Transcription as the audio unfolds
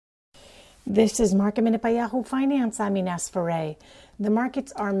This is Market Minute by Yahoo Finance. I'm Ines Ferre. The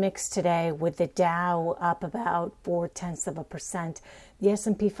markets are mixed today, with the Dow up about 0.4%, the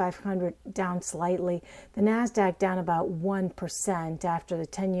S&P 500 down slightly, the Nasdaq down about 1% after the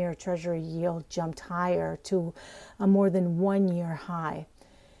 10-year Treasury yield jumped higher to a more than one-year high.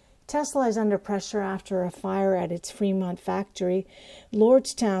 Tesla is under pressure after a fire at its Fremont factory.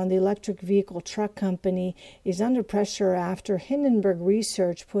 Lordstown, the electric vehicle truck company, is under pressure after Hindenburg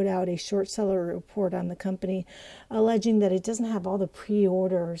Research put out a short seller report on the company, alleging that it doesn't have all the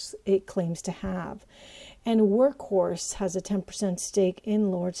pre-orders it claims to have. And Workhorse has a 10% stake in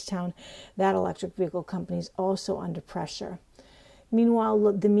Lordstown. That electric vehicle company is also under pressure.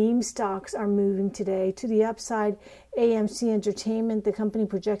 Meanwhile, the meme stocks are moving today to the upside. AMC Entertainment, the company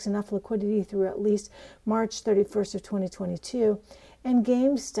projects enough liquidity through at least March 31st of 2022. And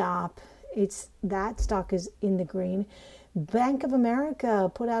GameStop, that stock is in the green. Bank of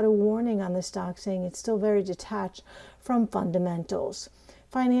America put out a warning on the stock, saying it's still very detached from fundamentals.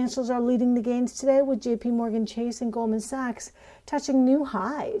 Financials are leading the gains today, with JP Morgan Chase and Goldman Sachs touching new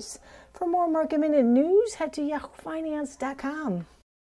highs. For more Market Minute news, head to yahoofinance.com.